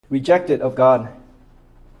Rejected of God.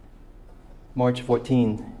 March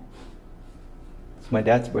 14th. It's my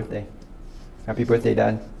dad's birthday. Happy birthday,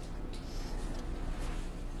 Dad.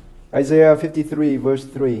 Isaiah 53, verse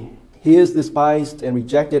 3. He is despised and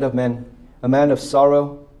rejected of men, a man of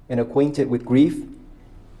sorrow and acquainted with grief.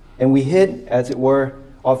 And we hid, as it were,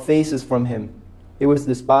 our faces from him. He was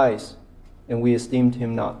despised, and we esteemed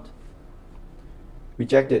him not.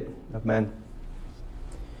 Rejected of men.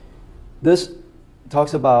 This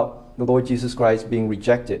talks about the Lord Jesus Christ being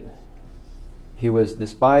rejected. He was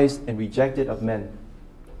despised and rejected of men.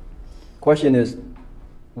 Question is,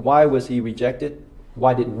 why was he rejected?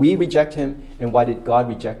 Why did we reject him? And why did God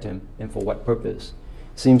reject him? And for what purpose?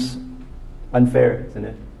 Seems unfair, isn't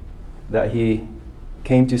it? That he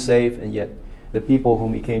came to save, and yet the people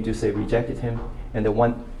whom he came to save rejected him, and the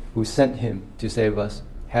one who sent him to save us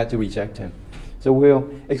had to reject him. So we'll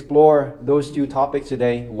explore those two topics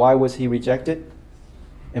today. Why was he rejected?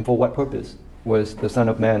 And for what purpose was the Son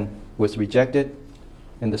of Man was rejected,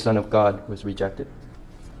 and the Son of God was rejected?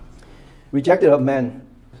 Rejected of men.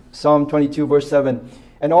 Psalm 22, verse 7.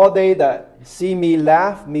 And all they that see me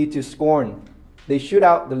laugh me to scorn. They shoot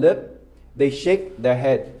out the lip, they shake their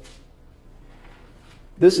head.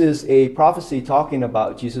 This is a prophecy talking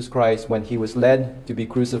about Jesus Christ when he was led to be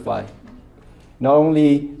crucified. Not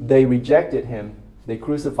only they rejected him, they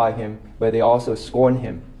crucified him, but they also scorned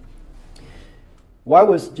him. Why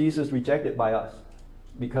was Jesus rejected by us?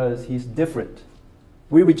 Because he's different.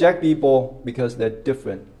 We reject people because they're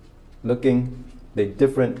different looking, they're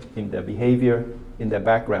different in their behavior, in their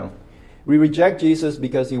background. We reject Jesus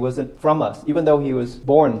because he wasn't from us, even though he was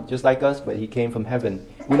born just like us, but he came from heaven.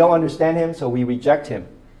 We don't understand him, so we reject him.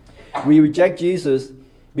 We reject Jesus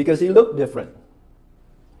because he looked different.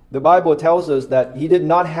 The Bible tells us that he did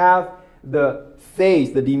not have the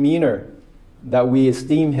face, the demeanor that we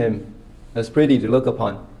esteem him as pretty to look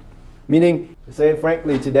upon. Meaning, to say it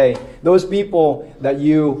frankly today, those people that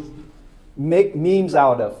you make memes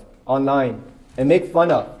out of online and make fun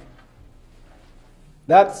of,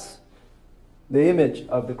 that's the image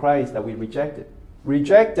of the Christ that we rejected. We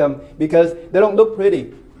reject them because they don't look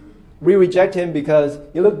pretty. We reject him because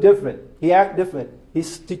he looked different. He acted different.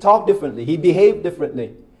 He talked differently. He behaved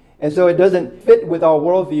differently. And so it doesn't fit with our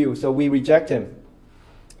worldview, so we reject him.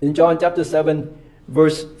 In John chapter 7,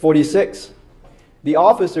 verse 46, the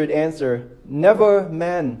officer answered, never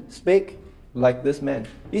man spake like this man.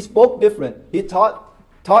 He spoke different. He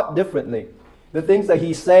taught differently. The things that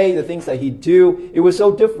he say, the things that he do, it was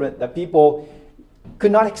so different that people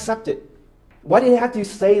could not accept it. Why did he have to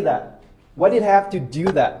say that? Why did he have to do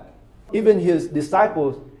that? Even his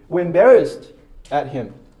disciples were embarrassed at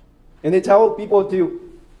him. And they tell people to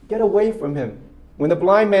get away from him. When the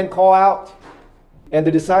blind man called out, and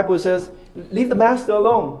the disciple says, leave the master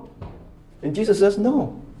alone. And Jesus says,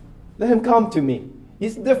 no, let him come to me.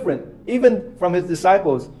 He's different. Even from his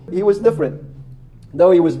disciples, he was different.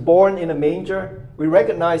 Though he was born in a manger, we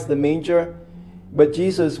recognize the manger, but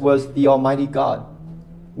Jesus was the Almighty God.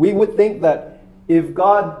 We would think that if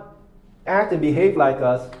God acted and behaved like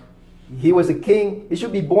us, he was a king, he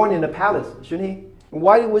should be born in a palace, shouldn't he?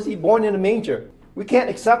 Why was he born in a manger? We can't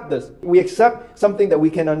accept this. We accept something that we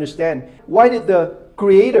can understand. Why did the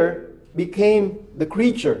Creator become the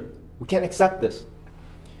creature? We can't accept this.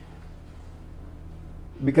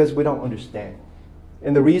 Because we don't understand.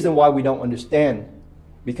 And the reason why we don't understand,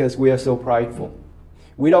 because we are so prideful.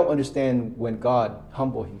 We don't understand when God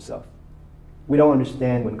humbled himself. We don't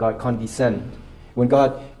understand when God condescended. When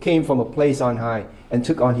God came from a place on high and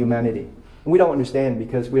took on humanity. And we don't understand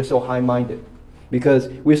because we're so high-minded. Because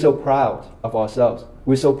we're so proud of ourselves.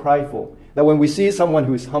 We're so prideful that when we see someone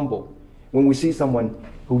who is humble, when we see someone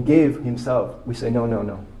who gave himself, we say, no, no,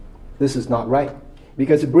 no. This is not right.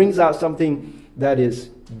 Because it brings out something that is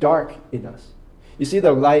dark in us. You see,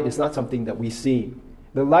 the light is not something that we see.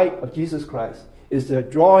 The light of Jesus Christ is the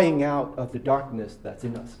drawing out of the darkness that's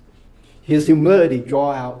in us. His humility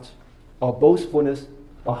draw out our boastfulness,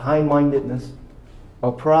 our high-mindedness,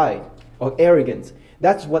 our pride, our arrogance.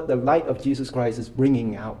 That's what the light of Jesus Christ is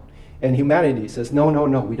bringing out. And humanity says, no, no,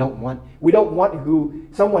 no, we don't want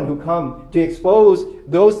someone who come to expose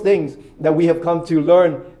those things that we have come to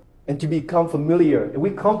learn and to become familiar. And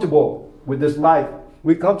we're comfortable with this life.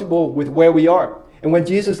 We're comfortable with where we are. And when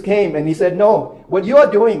Jesus came and he said, no, what you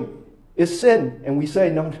are doing is sin. And we say,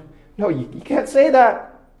 no, no, you can't say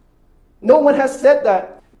that. No one has said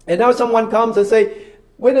that. And now someone comes and say,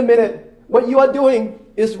 wait a minute, what you are doing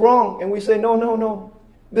is wrong. And we say, no, no, no,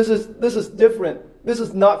 this is different. This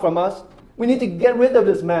is not from us. We need to get rid of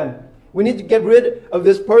this man. We need to get rid of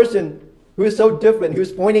this person who is so different,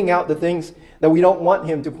 who's pointing out the things that we don't want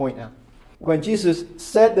him to point out. When Jesus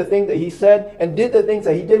said the thing that he said and did the things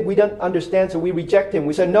that he did, we don't understand, so we reject him.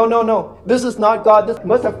 We said, no, no, no, this is not God. This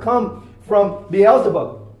must have come from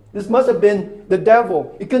Beelzebub. This must have been the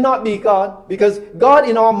devil. It could not be God, because God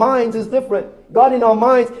in our minds is different. God in our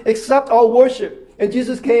minds accepts our worship. And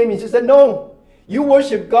Jesus came and he said, no, you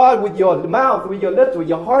worship God with your mouth, with your lips, with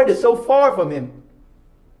your heart is so far from him.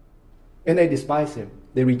 And they despise him.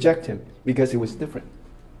 They reject him because he was different.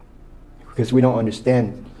 Because we don't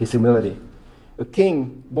understand his humility. A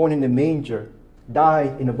king born in a manger,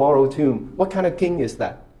 died in a borrowed tomb. What kind of king is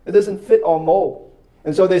that? It doesn't fit our mold.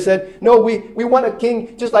 And so they said, no, we want a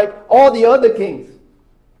king just like all the other kings.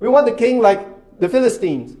 We want the king like the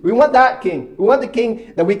Philistines. We want that king. We want the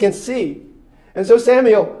king that we can see. And so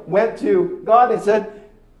Samuel went to God and said,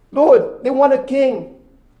 Lord, they want a king.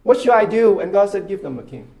 What should I do? And God said, give them a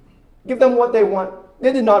king. Give them what they want.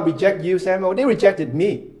 They did not reject you, Samuel. They rejected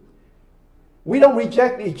me. We don't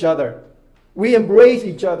reject each other. We embrace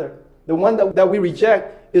each other. The one that we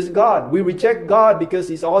reject is God. We reject God because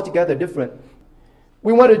he's altogether different.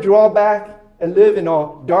 We want to draw back and live in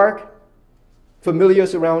our dark, familiar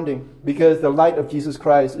surrounding because the light of Jesus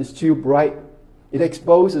Christ is too bright. It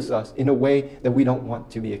exposes us in a way that we don't want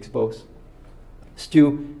to be exposed. It's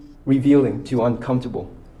too revealing, too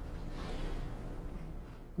uncomfortable.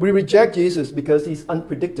 We reject Jesus because he's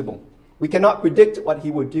unpredictable. We cannot predict what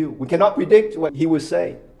he would do. We cannot predict what he would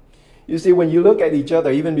say. You see, when you look at each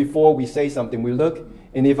other, even before we say something, we look,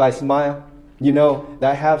 and if I smile, you know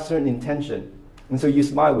that I have certain intention. And so you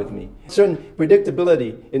smile with me. Certain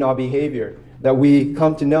predictability in our behavior that we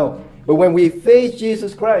come to know. But when we face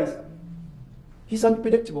Jesus Christ, he's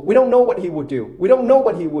unpredictable. We don't know what he will do. We don't know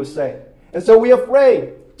what he will say. And so we're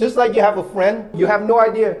afraid. Just like you have a friend, you have no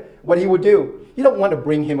idea what he will do. You don't want to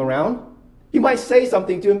bring him around. He might say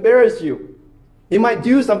something to embarrass you. He might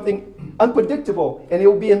do something unpredictable, and it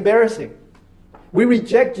will be embarrassing. We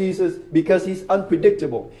reject Jesus because he's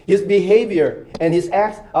unpredictable. His behavior and his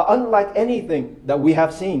acts are unlike anything that we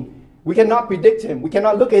have seen. We cannot predict him. We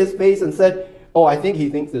cannot look at his face and say, oh, I think he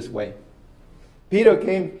thinks this way. Peter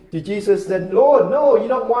came to Jesus and said, Lord, no, you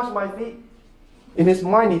don't wash my feet. In his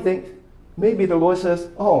mind, he thinks, maybe the Lord says,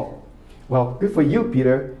 oh, well, good for you,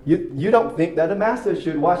 Peter. You don't think that the master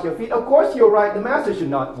should wash your feet. Of course you're right. The master should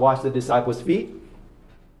not wash the disciples' feet.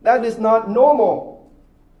 That is not normal.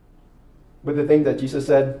 But the thing that Jesus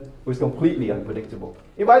said was completely unpredictable.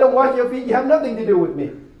 If I don't wash your feet, you have nothing to do with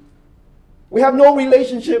me. We have no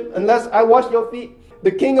relationship unless I wash your feet.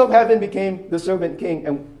 The king of heaven became the servant king,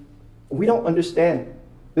 and we don't understand.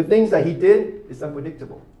 The things that he did is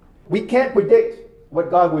unpredictable. We can't predict what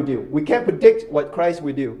God will do. We can't predict what Christ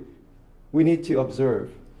will do. We need to observe.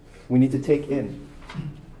 We need to take in.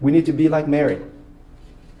 We need to be like Mary.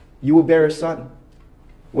 You will bear a son.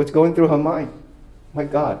 What's going through her mind? My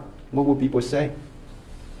God, what will people say?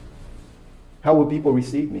 How will people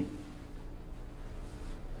receive me?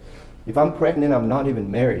 If I'm pregnant, I'm not even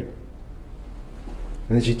married.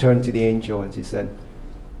 And then she turned to the angel and she said,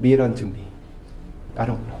 be it unto me. I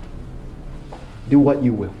don't know. Do what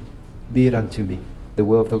you will. Be it unto me. The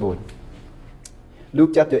will of the Lord.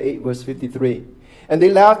 Luke chapter 8, verse 53. And they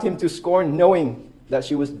laughed him to scorn, knowing that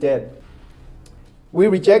she was dead. We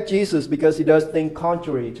reject Jesus because he does things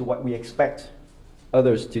contrary to what we expect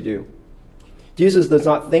others to do. Jesus does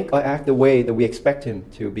not think or act the way that we expect him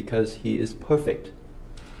to because he is perfect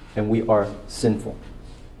and we are sinful.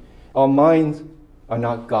 Our minds are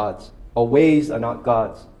not God's. Our ways are not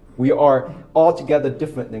God's. We are altogether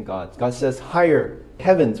different than God's. God says, higher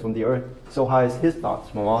heavens from the earth, so high is his thoughts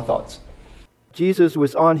from our thoughts. Jesus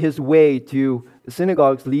was on his way to the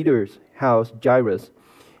synagogue's leader's house, Jairus.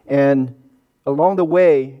 And along the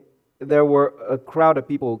way, there were a crowd of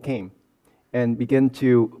people who came and began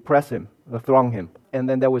to press him, throng him. And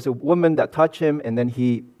then there was a woman that touched him, and then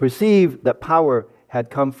he perceived that power had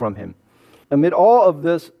come from him. Amid all of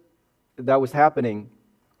this that was happening,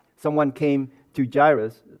 someone came to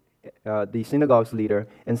Jairus, the synagogue's leader,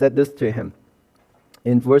 and said this to him.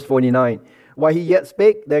 In verse 49, while he yet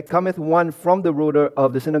spake, there cometh one from the ruler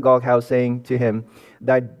of the synagogue house, saying to him,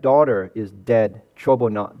 thy daughter is dead, trouble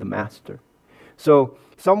not the master. So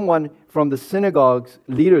someone from the synagogue's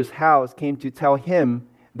leader's house came to tell him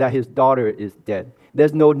that his daughter is dead.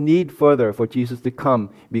 There's no need further for Jesus to come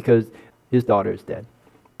because his daughter is dead.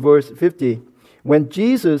 Verse 50, when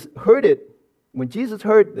Jesus heard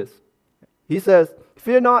this, he says,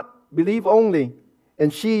 fear not, believe only,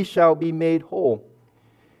 and she shall be made whole.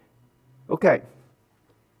 Okay,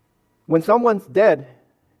 when someone's dead,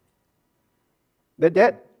 they're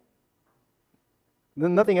dead. There's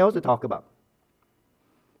nothing else to talk about.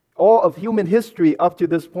 All of human history up to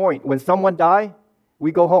this point, when someone dies,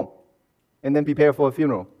 we go home. and then prepare for a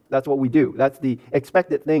funeral. That's what we do. That's the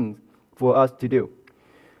expected thing for us to do.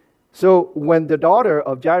 So when the daughter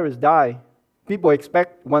of Jairus died, people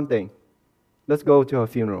expect one thing. Let's go to her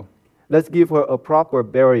funeral. Let's give her a proper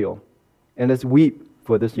burial, and let's weep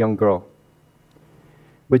for this young girl.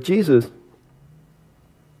 But Jesus,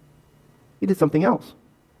 he did something else.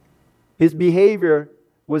 His behavior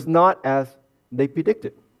was not as they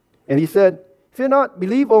predicted. And he said, "Fear not,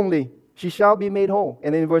 believe only, she shall be made whole."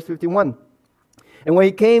 And then in verse 51, "And when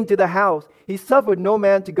he came to the house, he suffered no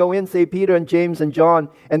man to go in save Peter and James and John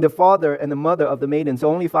and the father and the mother of the maiden." So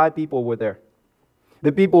only 5 people were there.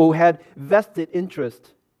 The people who had vested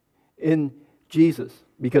interest in Jesus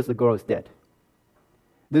because the girl is dead.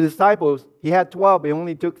 The disciples, he had 12, but he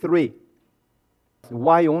only took 3.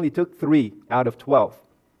 Why he only took 3 out of 12?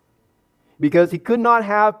 Because he could not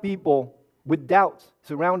have people with doubts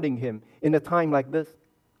surrounding him in a time like this.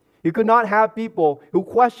 He could not have people who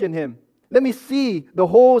question him. Let me see the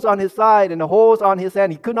holes on his side and the holes on his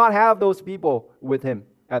hand. He could not have those people with him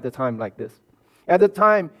at a time like this. At the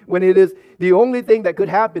time when it is the only thing that could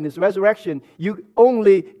happen is resurrection, you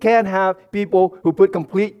only can have people who put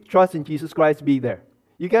complete trust in Jesus Christ be there.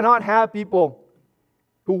 You cannot have people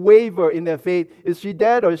who waver in their faith. Is she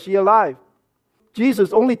dead or is she alive?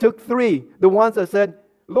 Jesus only took 3, the ones that said,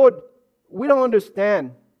 "Lord, we don't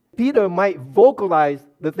understand." Peter might vocalize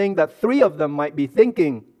the thing that 3 of them might be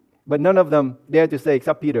thinking, but none of them dare to say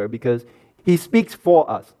except Peter, because he speaks for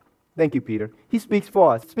us. Thank you, Peter. He speaks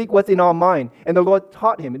for us. Speak what's in our mind. And the Lord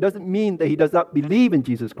taught him. It doesn't mean that he does not believe in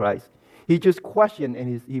Jesus Christ. He just questioned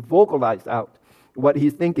and he vocalized out what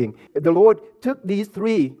he's thinking. The Lord took these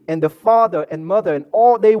 3 and the father and mother, and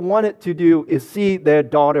all they wanted to do is see their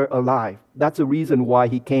daughter alive. That's the reason why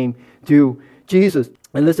he came to Jesus.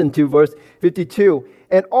 And listen to verse 52.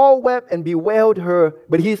 "And all wept and bewailed her,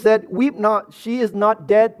 but he said, Weep not, she is not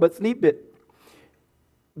dead, but sleepeth."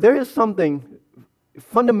 There is something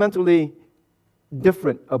fundamentally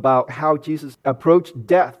different about how Jesus approached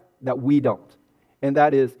death that we don't. And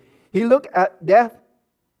that is, he looked at death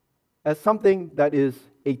as something that is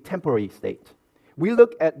a temporary state. We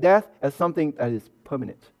look at death as something that is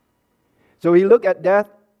permanent. So he looked at death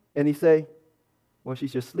and he say, "Well,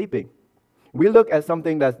 she's just sleeping." We look at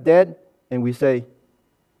something that's dead and we say,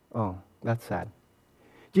 "Oh, that's sad."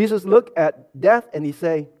 Jesus looked at death and he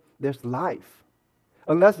say, "There's life.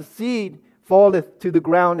 Unless a seed falleth to the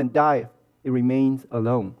ground and dieth, it remains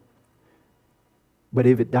alone. But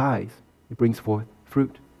if it dies, it brings forth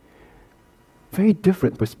fruit." Very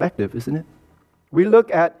different perspective, isn't it? We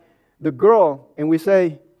look at the girl and we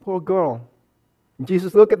say, "Poor girl." And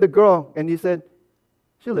Jesus looked at the girl and he said,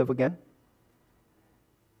 "She'll live again."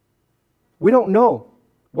 We don't know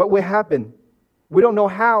what will happen. We don't know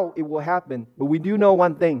how it will happen, but we do know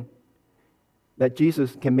one thing, that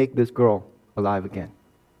Jesus can make this girl alive again.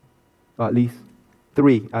 Or at least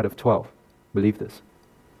 3 out of 12 believe this.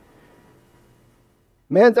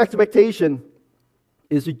 Man's expectation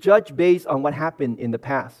is to judge based on what happened in the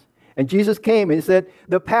past. And Jesus came and said,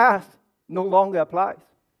 the past no longer applies.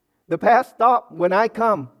 The past stopped when I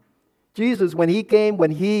come. Jesus, when he came,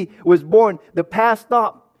 when he was born, the past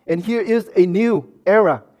stopped. And here is a new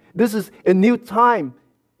era. This is a new time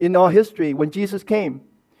in our history when Jesus came.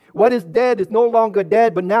 What is dead is no longer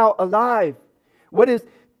dead, but now alive. What is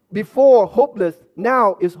before hopeless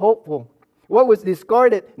now is hopeful. What was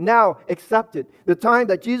discarded now accepted. The time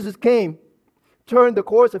that Jesus came turned the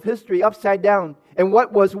course of history upside down. And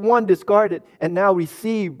what was one discarded and now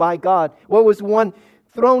received by God, what was one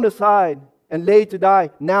thrown aside and laid to die,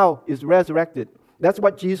 now is resurrected. That's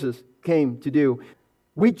what Jesus came to do.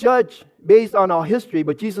 We judge based on our history,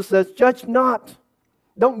 but Jesus says, judge not.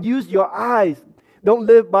 Don't use your eyes. Don't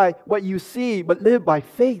live by what you see, but live by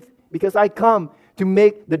faith, because I come to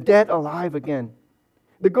make the dead alive again.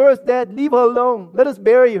 The girl is dead. Leave her alone. Let us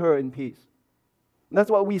bury her in peace. And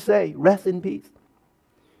that's what we say. Rest in peace.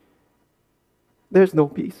 There's no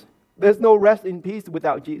peace. There's no rest in peace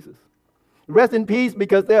without Jesus. Rest in peace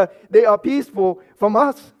because they are peaceful from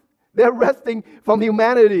us. They're resting from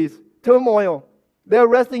humanity's turmoil. They're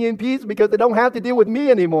resting in peace because they don't have to deal with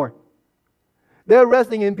me anymore. They're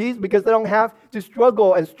resting in peace because they don't have to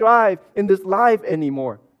struggle and strive in this life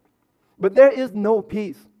anymore. But there is no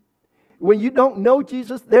peace. When you don't know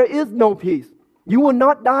Jesus, there is no peace. You will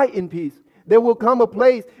not die in peace. There will come a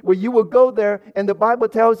place where you will go there, and the Bible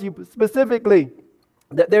tells you specifically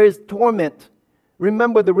that there is torment.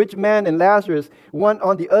 Remember the rich man and Lazarus, one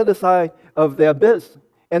on the other side of the abyss.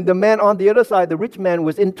 And the man on the other side, the rich man,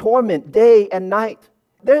 was in torment day and night.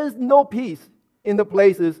 There is no peace in the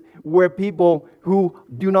places where people who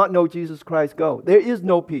do not know Jesus Christ go. There is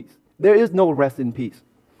no peace. There is no rest in peace.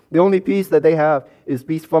 The only peace that they have is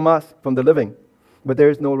peace from us, from the living. But there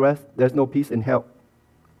is no rest, there's no peace in hell.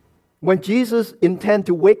 When Jesus intended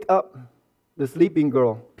to wake up the sleeping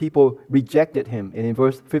girl, people rejected him. And in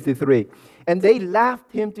verse 53, and they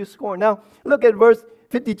laughed him to scorn. Now, look at verse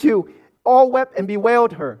 52. All wept and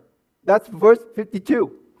bewailed her. That's verse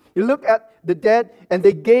 52. You look at the dead, and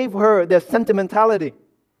they gave her their sentimentality.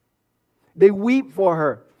 They weep for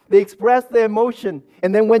her. They express their emotion.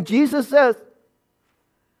 And then when Jesus says,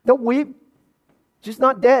 don't weep, she's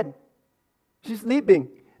not dead, she's sleeping.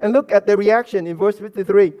 And look at their reaction in verse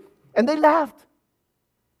 53. And they laughed.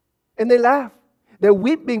 And they laughed. Their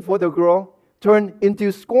weeping for the girl turned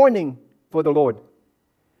into scorning for the Lord.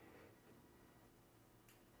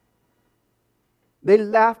 They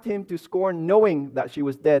laughed him to scorn, knowing that she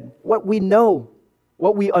was dead. What we know,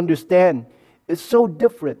 what we understand, is so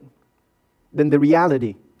different than the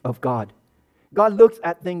reality of God. God looks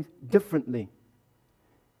at things differently.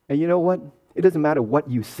 And you know what? It doesn't matter what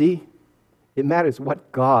you see. It matters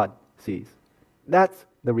what God sees. That's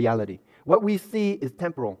the reality. What we see is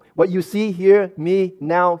temporal. What you see here, me,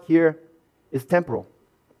 now, here, is temporal.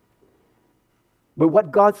 But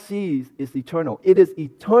what God sees is eternal. It is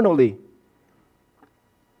eternally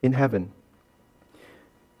in heaven.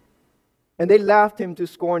 And they laughed him to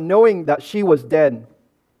scorn, knowing that she was dead.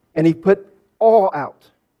 And he put all out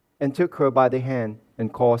and took her by the hand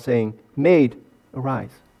and called, saying, Maid,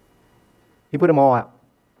 arise. He put them all out.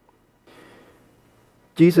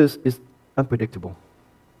 Jesus is unpredictable.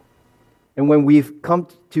 And when we've come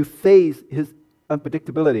to face his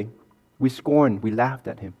unpredictability, we scorn, we laughed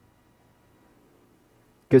at him.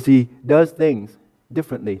 Because he does things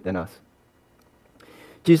differently than us.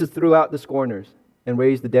 Jesus threw out the scorners and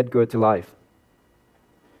raised the dead girl to life.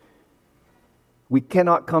 We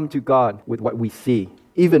cannot come to God with what we see,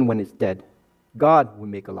 even when it's dead. God will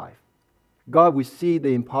make alive. God will see the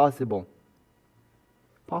impossible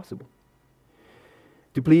possible.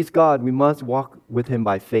 To please God, we must walk with him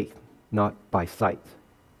by faith, not by sight,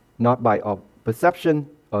 not by our perception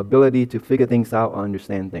or ability to figure things out or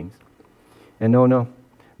understand things. And no,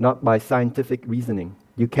 not by scientific reasoning.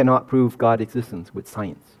 You cannot prove God's existence with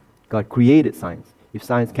science. God created science. If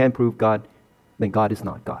science can't prove God, then God is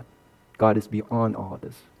not God. God is beyond all of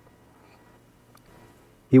this.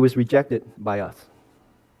 He was rejected by us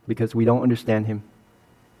because we don't understand him,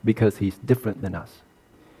 because he's different than us.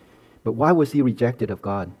 But why was he rejected of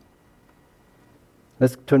God?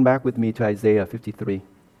 Let's turn back with me to Isaiah 53.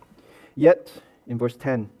 Yet, in verse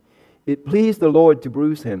 10, it pleased the Lord to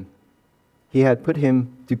bruise him. He had put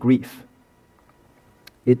him to grief.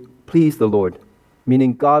 It pleased the Lord,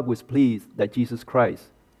 meaning God was pleased that Jesus Christ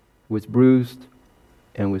was bruised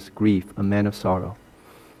and was grieved, a man of sorrow.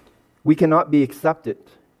 We cannot be accepted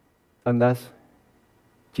unless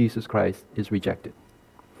Jesus Christ is rejected.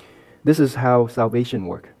 This is how salvation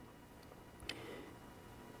works.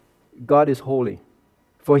 God is holy.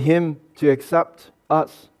 For him to accept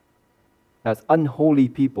us as unholy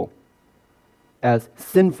people, as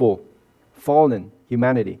sinful, fallen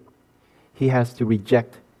humanity, he has to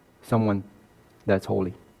reject someone that's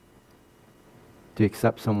holy, to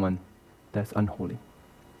accept someone that's unholy.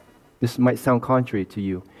 This might sound contrary to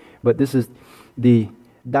you, but this is the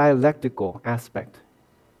dialectical aspect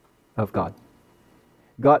of God.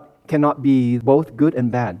 God cannot be both good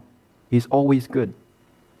and bad. He's always good.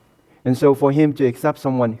 And so for him to accept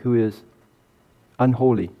someone who is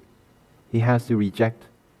unholy, he has to reject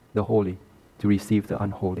the holy to receive the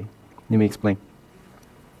unholy. Let me explain.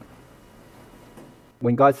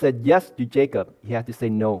 When God said yes to Jacob, he had to say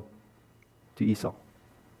no to Esau.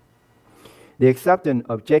 The acceptance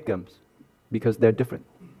of Jacob's, because they're different.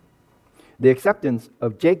 The acceptance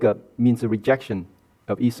of Jacob means the rejection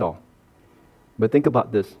of Esau. But think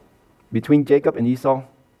about this. Between Jacob and Esau,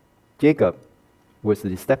 Jacob was the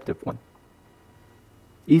deceptive one.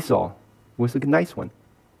 Esau was the nice one.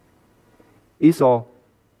 Esau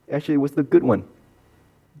actually was the good one.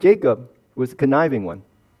 Jacob was the conniving one.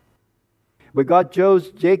 But God chose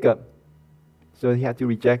Jacob, so he had to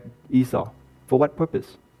reject Esau. For what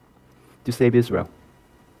purpose? To save Israel.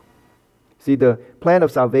 See, the plan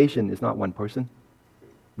of salvation is not one person.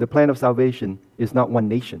 The plan of salvation is not one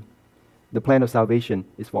nation. The plan of salvation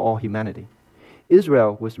is for all humanity.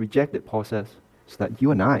 Israel was rejected, Paul says, so that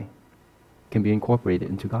you and I can be incorporated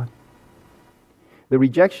into God. The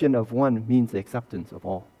rejection of one means the acceptance of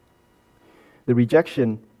all. The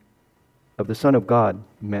rejection of the Son of God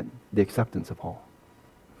meant the acceptance of all.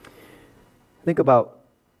 Think about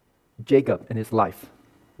Jacob and his life.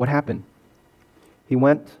 What happened? He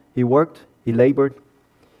went, he worked, he labored,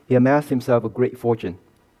 he amassed himself a great fortune.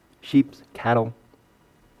 Sheep, cattle,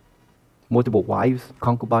 multiple wives,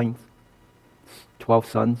 concubines, 12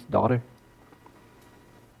 sons, daughter.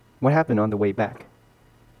 What happened on the way back?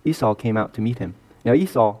 Esau came out to meet him. Now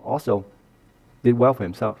Esau also did well for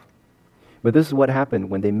himself. But this is what happened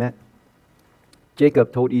when they met.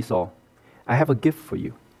 Jacob told Esau, I have a gift for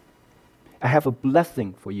you. I have a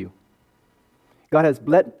blessing for you. God has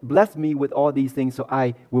blessed me with all these things, so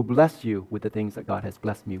I will bless you with the things that God has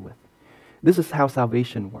blessed me with. This is how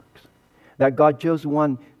salvation works. That God chose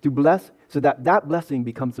one to bless so that that blessing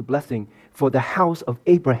becomes a blessing for the house of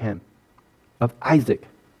Abraham, of Isaac,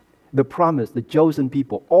 the promise, the chosen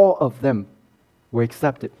people. All of them were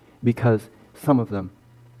accepted because some of them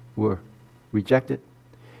were rejected.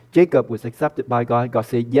 Jacob was accepted by God. God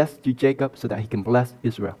said yes to Jacob so that he can bless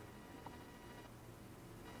Israel.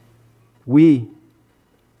 We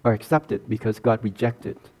are accepted because God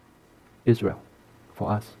rejected Israel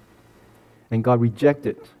for us. And God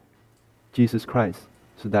rejected Jesus Christ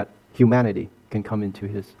so that humanity can come into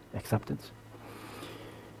his acceptance.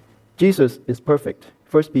 Jesus is perfect.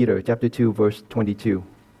 1 Peter chapter 2, verse 22.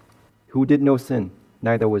 Who did no sin,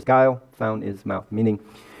 neither was guile found in his mouth. Meaning,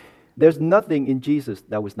 there's nothing in Jesus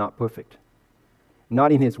that was not perfect.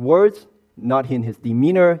 Not in his words, not in his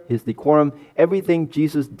demeanor, his decorum. Everything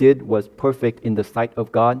Jesus did was perfect in the sight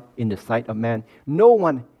of God, in the sight of man. No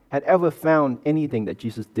one had ever found anything that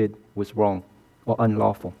Jesus did was wrong or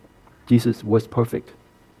unlawful. Jesus was perfect.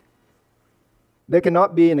 There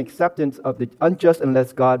cannot be an acceptance of the unjust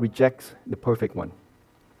unless God rejects the perfect one.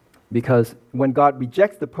 Because when God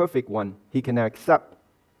rejects the perfect one, he cannot accept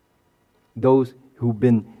those who've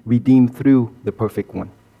been redeemed through the perfect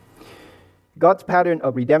one. God's pattern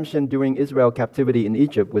of redemption during Israel's captivity in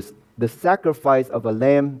Egypt was the sacrifice of a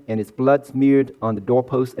lamb and its blood smeared on the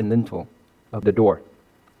doorpost and lintel of the door.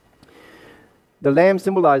 The lamb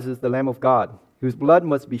symbolizes the Lamb of God, whose blood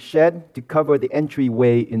must be shed to cover the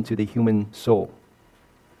entryway into the human soul.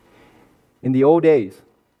 In the old days,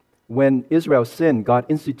 when Israel sinned, God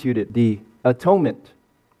instituted the atonement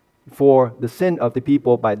for the sin of the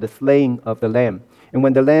people by the slaying of the lamb. And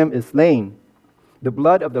when the lamb is slain, the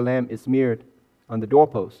blood of the lamb is smeared on the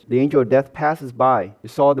doorpost. The angel of death passes by. You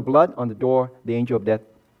saw the blood on the door. The angel of death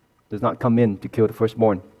does not come in to kill the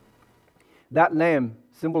firstborn. That lamb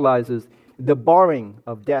symbolizes the barring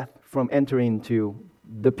of death from entering to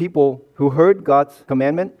the people who heard God's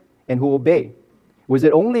commandment and who obey. Was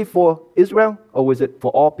it only for Israel or was it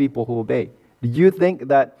for all people who obey? Do you think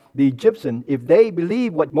that the Egyptian, if they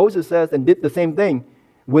believed what Moses says and did the same thing,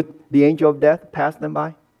 would the angel of death pass them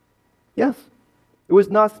by? Yes. It was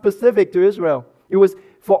not specific to Israel. It was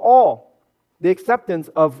for all. The acceptance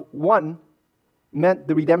of one meant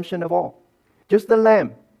the redemption of all. Just the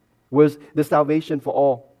lamb was the salvation for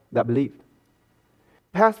all that believed.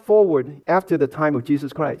 Fast forward after the time of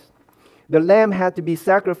Jesus Christ. The lamb had to be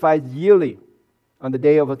sacrificed yearly on the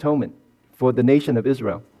Day of Atonement for the nation of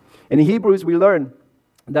Israel. And in Hebrews we learn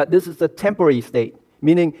that this is a temporary state,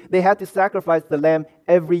 meaning they had to sacrifice the lamb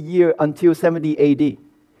every year until 70 AD.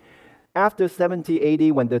 After 70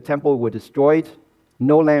 AD, when the temple was destroyed,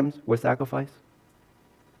 no lambs were sacrificed.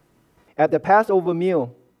 At the Passover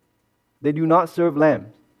meal, they do not serve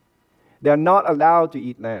lambs. They are not allowed to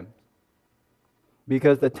eat lambs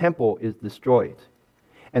because the temple is destroyed.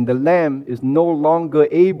 And the lamb is no longer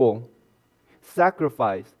able to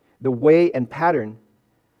sacrifice the way and pattern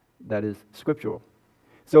that is scriptural.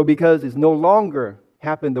 So because it's no longer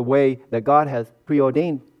happened the way that God has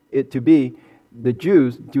preordained it to be, the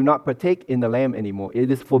Jews do not partake in the lamb anymore. It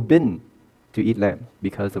is forbidden to eat lamb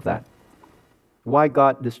because of that. Why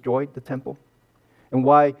God destroyed the temple? And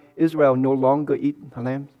why Israel no longer eat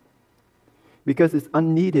lambs? Because it's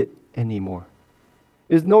unneeded anymore.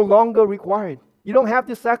 It's no longer required. You don't have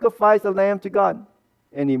to sacrifice a lamb to God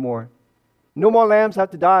anymore. No more lambs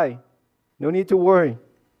have to die. No need to worry.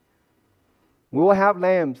 We will have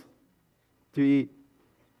lambs to eat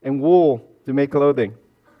and wool to make clothing.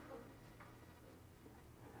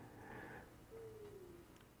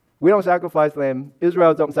 We don't sacrifice lambs.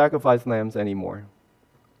 Israel don't sacrifice lambs anymore.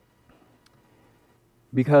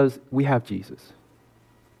 Because we have Jesus,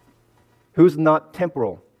 who's not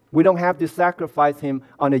temporal. We don't have to sacrifice him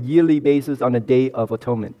on a yearly basis on a Day of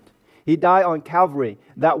Atonement. He died on Calvary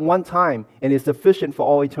that one time and is sufficient for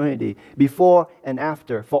all eternity, before and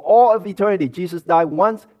after. For all of eternity, Jesus died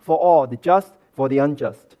once for all, the just for the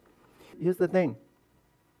unjust. Here's the thing.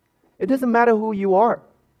 It doesn't matter who you are.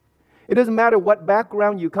 It doesn't matter what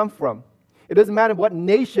background you come from. It doesn't matter what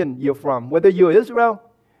nation you're from, whether you're Israel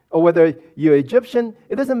or whether you're Egyptian.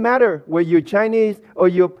 It doesn't matter whether you're Chinese or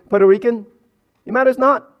you're Puerto Rican. It matters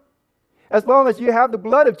not. As long as you have the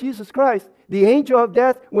blood of Jesus Christ, the angel of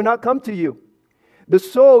death will not come to you.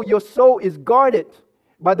 Your soul is guarded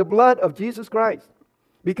by the blood of Jesus Christ.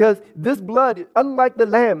 Because this blood, unlike the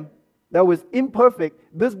lamb that was imperfect,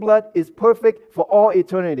 this blood is perfect for all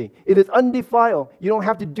eternity. It is undefiled. You don't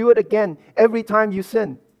have to do it again every time you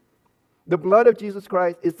sin. The blood of Jesus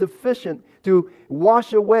Christ is sufficient to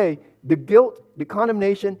wash away the guilt, the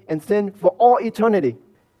condemnation, and sin for all eternity.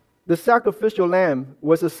 The sacrificial lamb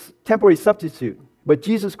was a temporary substitute, but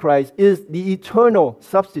Jesus Christ is the eternal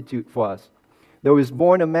substitute for us. Though he was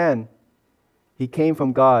born a man, he came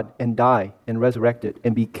from God and died and resurrected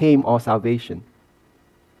and became our salvation.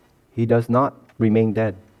 He does not remain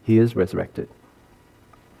dead. He is resurrected.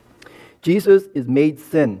 Jesus is made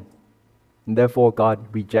sin, and therefore God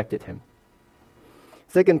rejected him.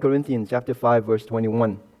 2 Corinthians chapter 5, verse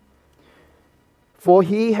 21. For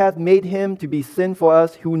he hath made him to be sin for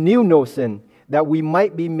us who knew no sin, that we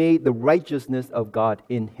might be made the righteousness of God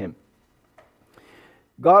in him.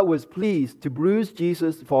 God was pleased to bruise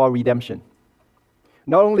Jesus for our redemption.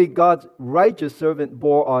 Not only God's righteous servant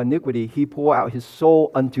bore our iniquity, he poured out his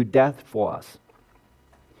soul unto death for us.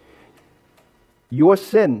 Your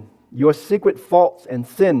sin, your secret faults and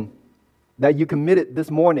sin that you committed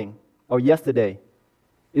this morning or yesterday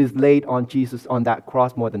is laid on Jesus on that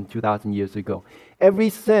cross more than 2,000 years ago. Every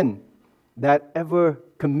sin that ever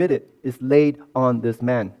committed is laid on this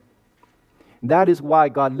man. That is why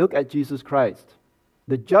God looked at Jesus Christ,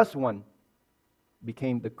 the just one,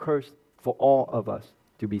 became the curse for all of us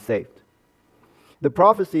to be saved. The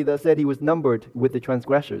prophecy that said he was numbered with the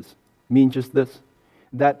transgressors means just this,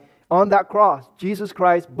 that on that cross, Jesus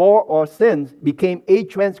Christ bore our sins, became a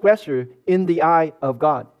transgressor in the eye of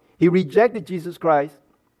God. He rejected Jesus Christ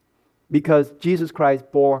because Jesus Christ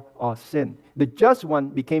bore our sin. The just one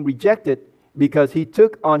became rejected because he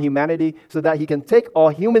took on humanity so that he can take all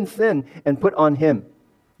human sin and put on him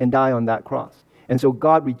and die on that cross. And so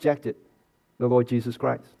God rejected the Lord Jesus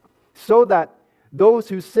Christ, so that those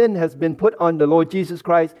whose sin has been put on the Lord Jesus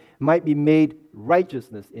Christ might be made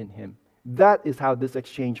righteousness in him. That is how this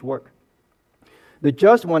exchange worked. The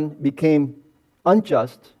just one became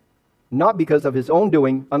unjust, not because of his own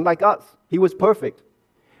doing, unlike us. He was perfect,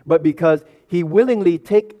 but because he willingly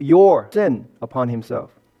take your sin upon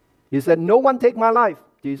himself. He said, "No one take my life."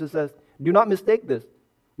 Jesus says, "Do not mistake this.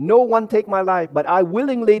 No one take my life, but I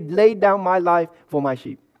willingly lay down my life for my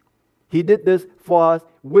sheep." He did this for us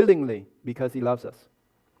willingly because he loves us.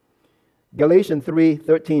 Galatians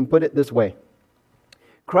 3:13 put it this way: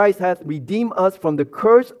 Christ hath redeemed us from the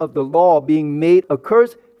curse of the law, being made a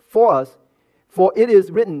curse for us. For it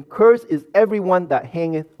is written, "Cursed is everyone that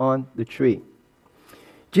hangeth on the tree."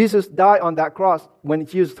 Jesus died on that cross. When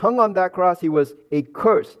Jesus hung on that cross, he was a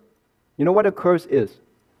curse. You know what a curse is?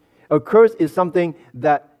 A curse is something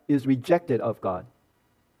that is rejected of God.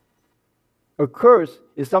 A curse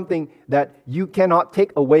is something that you cannot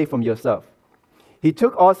take away from yourself. He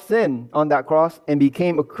took our sin on that cross and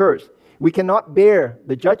became a curse. We cannot bear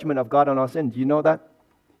the judgment of God on our sin. Do you know that?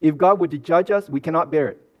 If God were to judge us, we cannot bear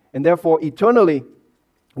it. And therefore, eternally,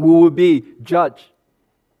 we will be judged,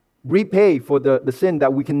 repay for the sin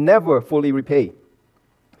that we can never fully repay.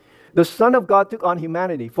 The Son of God took on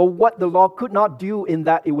humanity for what the law could not do, in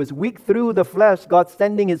that it was weak through the flesh, God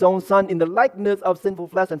sending his own Son in the likeness of sinful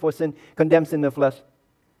flesh, and for sin condemned sin in the flesh,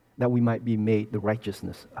 that we might be made the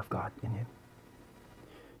righteousness of God in him.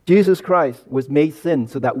 Jesus Christ was made sin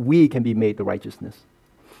so that we can be made the righteousness.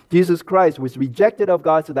 Jesus Christ was rejected of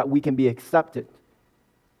God so that we can be accepted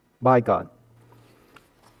by God.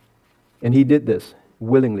 And he did this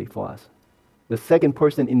willingly for us. The second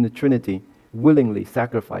person in the Trinity willingly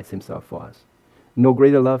sacrificed himself for us. No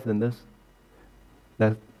greater love than this,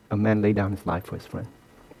 that a man lay down his life for his friend.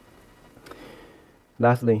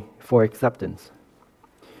 Lastly, for acceptance.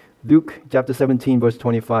 Luke chapter 17, verse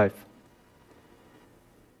 25.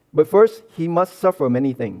 But first, he must suffer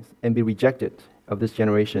many things and be rejected of this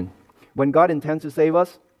generation. When God intends to save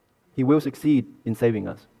us, he will succeed in saving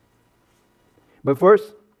us. But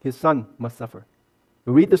first, his Son must suffer.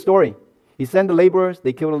 We read the story. He sent the laborers,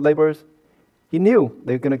 they killed the laborers. He knew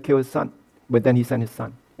they were going to kill his Son, but then he sent his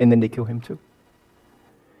Son, and then they killed him too.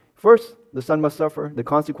 First, the Son must suffer the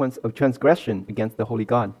consequence of transgression against the holy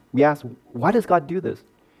God. We ask, why does God do this?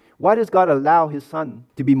 Why does God allow his Son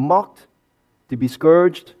to be mocked, to be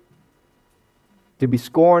scourged, to be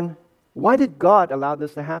scorned? Why did God allow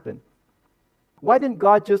this to happen? Why didn't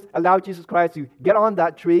God just allow Jesus Christ to get on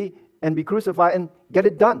that tree and be crucified and get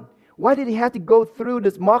it done? Why did he have to go through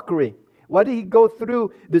this mockery? Why did he go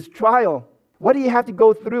through this trial? Why do you have to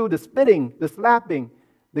go through the spitting, the slapping,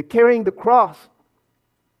 the carrying the cross?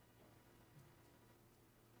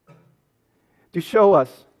 To show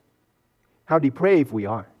us how depraved we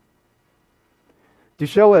are. to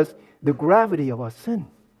show us the gravity of our sin,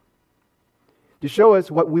 to show us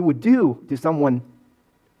what we would do to someone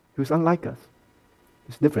who's unlike us,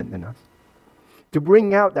 who's different than us, to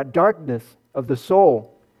bring out that darkness of the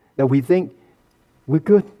soul that we think we're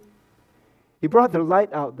good. He brought the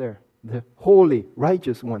light out there, the holy,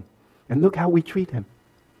 righteous one, and look how we treat him.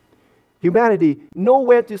 Humanity,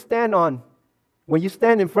 nowhere to stand on when you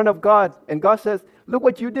stand in front of God and God says, look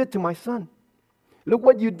what you did to my son. Look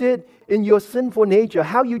what you did in your sinful nature,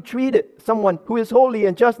 how you treated someone who is holy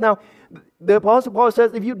and just. Now, the Apostle Paul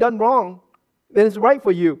says if you've done wrong, then it's right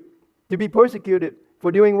for you to be persecuted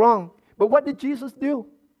for doing wrong. But what did Jesus do?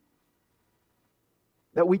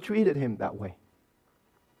 That we treated him that way.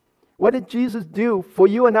 What did Jesus do for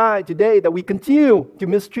you and I today that we continue to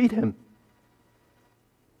mistreat him?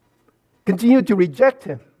 Continue to reject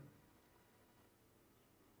him?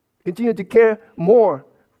 Continue to care more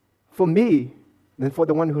for me than for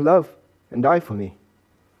the one who loved and died for me?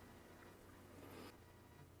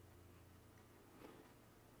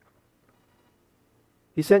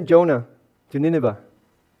 He sent Jonah to Nineveh.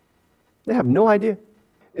 They have no idea.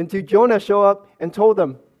 Until Jonah showed up and told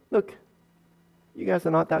them, look, you guys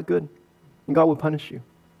are not that good, and God will punish you.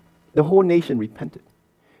 The whole nation repented.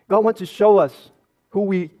 God wants to show us who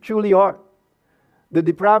we truly are, the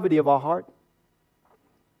depravity of our heart.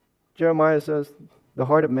 Jeremiah says, the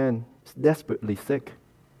heart of man is desperately sick.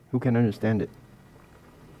 Who can understand it?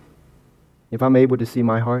 If I'm able to see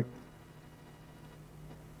my heart,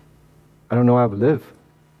 I don't know how I would live.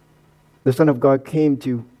 The Son of God came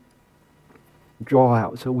to draw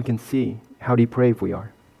out so we can see how depraved we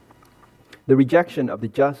are. The rejection of the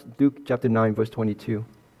just, Luke chapter 9, verse 22,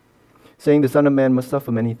 saying the Son of Man must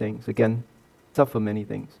suffer many things. Again, suffer many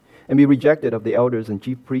things. And be rejected of the elders and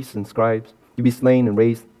chief priests and scribes, to be slain and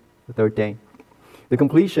raised the third day. The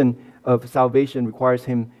completion of salvation requires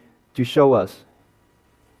him to show us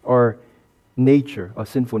our nature, our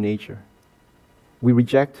sinful nature. We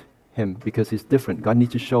reject him because he's different. God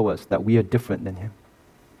needs to show us that we are different than him.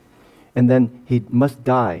 And then he must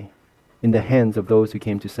die in the hands of those who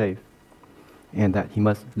came to save, and that he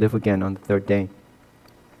must live again on the third day.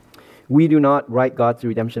 We do not write God's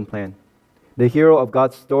redemption plan. The hero of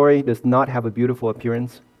God's story does not have a beautiful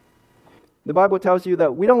appearance. The Bible tells you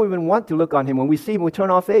that we don't even want to look on him. When we see him, we turn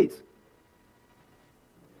our face.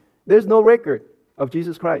 There's no record of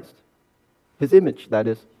Jesus Christ, his image, that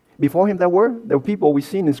is. Before him there were people we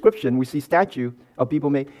see in inscription, we see statue of people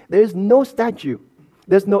made. There is no statue.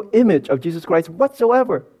 There's no image of Jesus Christ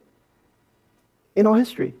whatsoever in our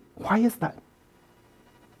history. Why is that?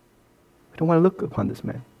 We don't want to look upon this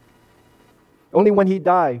man. Only when he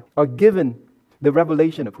died are given the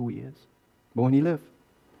revelation of who he is. But when he lived,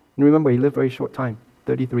 and remember, he lived a very short time,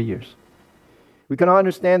 33 years. We cannot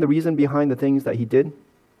understand the reason behind the things that he did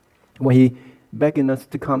when he beckoned us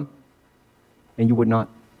to come, and you would not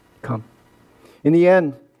come. In the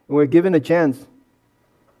end, when we're given a chance,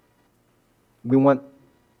 we want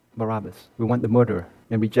Barabbas. We want the murderer,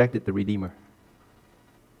 and rejected the Redeemer.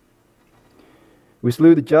 We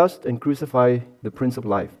slew the just and crucified the Prince of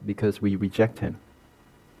Life because we reject him.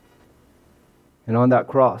 And on that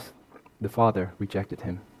cross, the Father rejected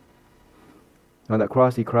him. On that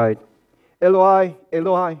cross he cried, Eloi,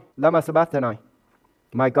 Eloi, lama sabachthani.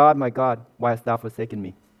 My God, why hast thou forsaken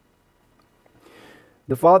me?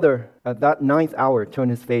 The Father, at that 9th hour,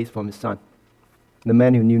 turned his face from his Son. The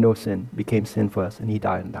man who knew no sin became sin for us, and he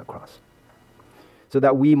died on that cross, so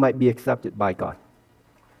that we might be accepted by God.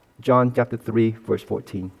 John chapter 3, verse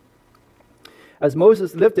 14. As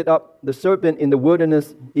Moses lifted up the serpent in the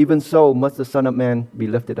wilderness, even so must the Son of Man be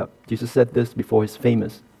lifted up. Jesus said this before his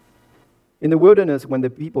famous. In the wilderness, when the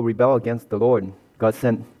people rebelled against the Lord, God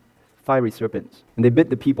sent fiery serpents, and they bit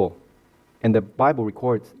the people. And the Bible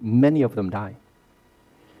records many of them died.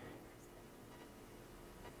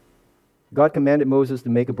 God commanded Moses to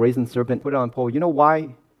make a brazen serpent, put it on a pole. You know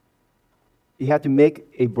why he had to make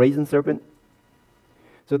a brazen serpent?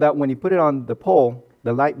 So that when he put it on the pole,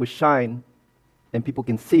 the light would shine and people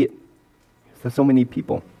can see it. There's so many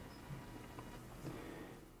people.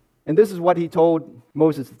 And this is what he told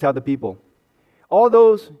Moses to tell the people. All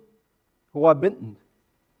those who are bitten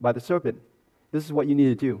by the serpent, this is what you need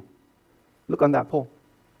to do. Look on that pole.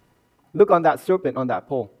 Look on that serpent on that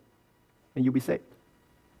pole, and you'll be saved.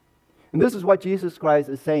 And this is what Jesus Christ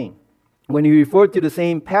is saying. When he referred to the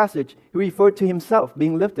same passage, he referred to himself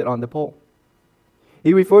being lifted on the pole.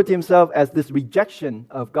 He referred to himself as this rejection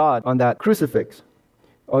of God on that crucifix.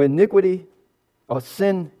 Our iniquity, our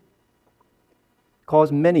sin,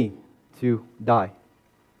 caused many to die.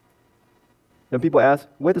 Then people ask,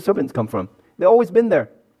 where the serpents come from? They've always been there.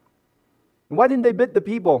 Why didn't they bite the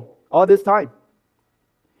people all this time?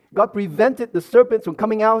 God prevented the serpents from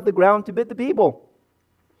coming out of the ground to bite the people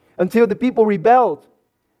until the people rebelled,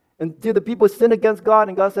 until the people sinned against God,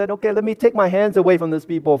 and God said, okay, let me take my hands away from these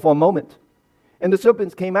people for a moment. And the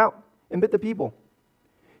serpents came out and bit the people.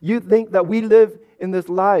 You think that we live in this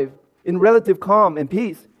life in relative calm and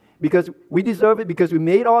peace because we deserve it, because we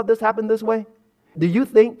made all this happen this way? Do you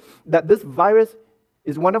think that this virus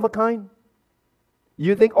is one of a kind?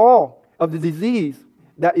 You think all of the disease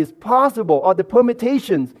that is possible, or the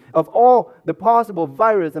permutations of all the possible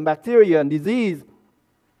virus and bacteria and disease,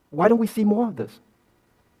 why don't we see more of this?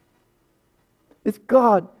 It's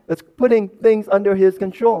God that's putting things under His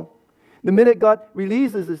control. The minute God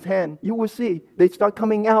releases His hand, you will see they start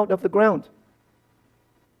coming out of the ground.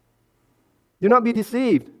 Do not be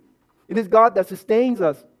deceived. It is God that sustains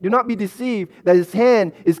us. Do not be deceived that His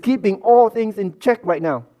hand is keeping all things in check right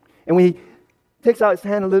now. And when He takes out His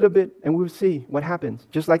hand a little bit, and we'll see what happens.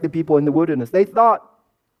 Just like the people in the wilderness. They thought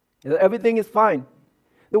that everything is fine.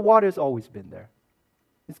 The water's always been there.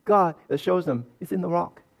 It's God that shows them it's in the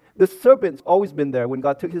rock. The serpent's always been there. When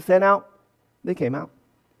God took His hand out, they came out.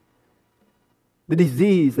 The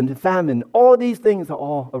disease and the famine, all these things are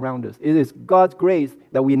all around us. It is God's grace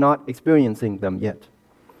that we're not experiencing them yet.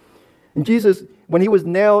 And Jesus, when He was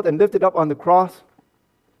nailed and lifted up on the cross,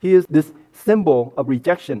 He is this symbol of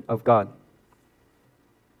rejection of God.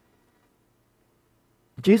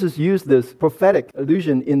 Jesus used this prophetic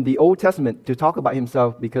allusion in the Old Testament to talk about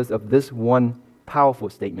Himself because of this one powerful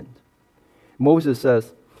statement. Moses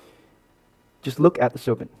says, just look at the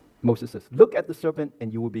serpent. Moses says, look at the serpent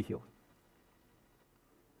and you will be healed.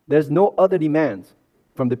 There's no other demands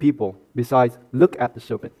from the people besides look at the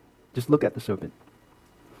serpent. Just look at the serpent.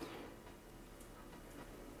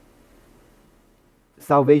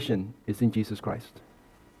 Salvation is in Jesus Christ.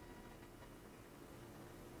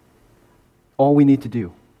 All we need to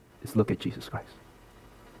do is look at Jesus Christ.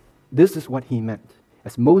 This is what He meant.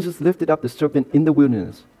 As Moses lifted up the serpent in the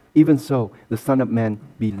wilderness, even so the Son of Man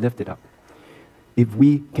be lifted up. If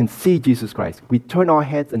we can see Jesus Christ, we turn our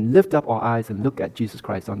heads and lift up our eyes and look at Jesus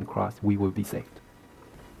Christ on the cross, we will be saved.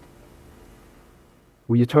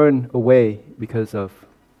 Will you turn away because of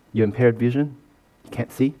your impaired vision? You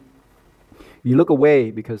can't see? You look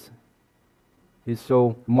away because He's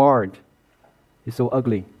so marred, He's so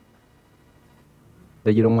ugly,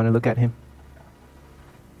 that you don't want to look at Him?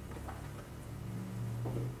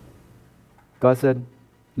 God said,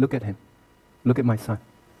 look at Him. Look at my Son,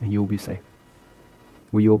 and you will be saved.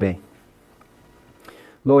 Will you obey?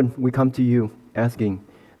 Lord, we come to You asking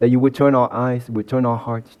that You would turn our eyes, would turn our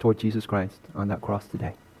hearts toward Jesus Christ on that cross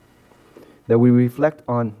today. That we reflect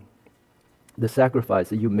on the sacrifice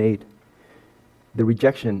that You made, the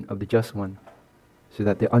rejection of the just one, so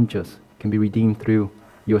that the unjust can be redeemed through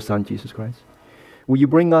Your Son, Jesus Christ. Will You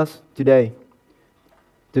bring us today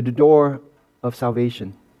to the door of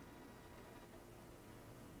salvation,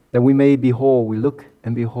 that we may behold, we look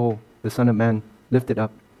and behold the Son of Man lifted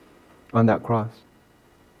up on that cross,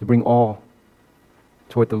 to bring all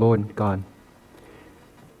toward the Lord God.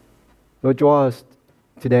 Lord, draw us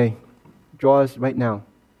today, draw us right now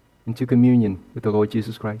into communion with the Lord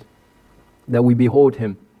Jesus Christ, that we behold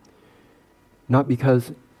Him, not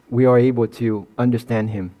because we are able to understand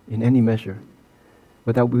Him in any measure,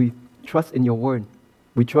 but that we trust in Your word,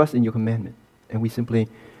 we trust in Your commandment, and we simply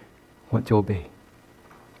want to obey.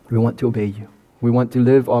 We want to obey You. We want to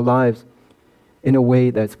live our lives in a way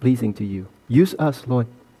that's pleasing to You. Use us, Lord,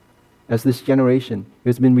 as this generation who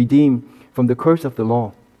has been redeemed from the curse of the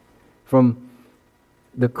law, from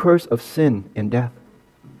the curse of sin and death,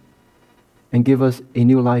 and give us a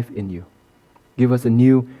new life in You. Give us a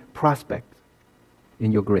new prospect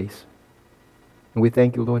in Your grace. And we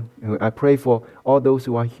thank You, Lord. And I pray for all those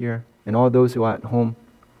who are here and all those who are at home.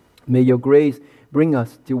 May Your grace bring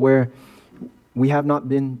us to where we have not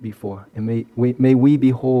been before. And may we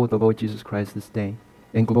behold the Lord Jesus Christ this day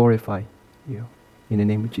and glorify You. In the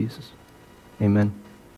name of Jesus. Amen.